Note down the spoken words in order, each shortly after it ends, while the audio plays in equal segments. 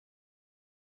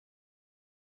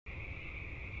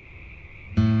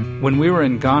When we were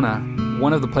in Ghana,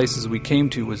 one of the places we came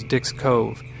to was Dick's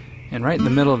Cove, and right in the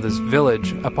middle of this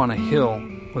village, up on a hill,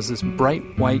 was this bright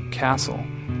white castle,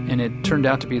 and it turned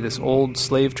out to be this old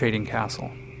slave trading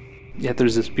castle. Yet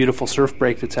there's this beautiful surf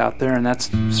break that's out there, and that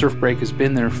surf break has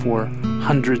been there for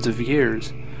hundreds of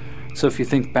years. So if you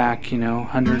think back,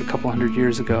 a couple hundred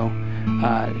years ago,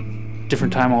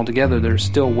 different time altogether, there's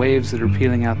still waves that are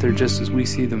peeling out there just as we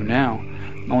see them now.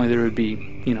 Only there would be,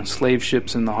 slave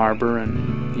ships in the harbor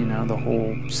and, the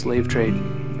whole slave trade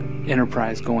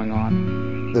enterprise going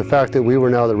on. The fact that we were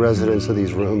now the residents of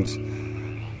these rooms,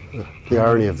 the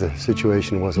irony of the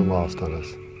situation wasn't lost on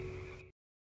us.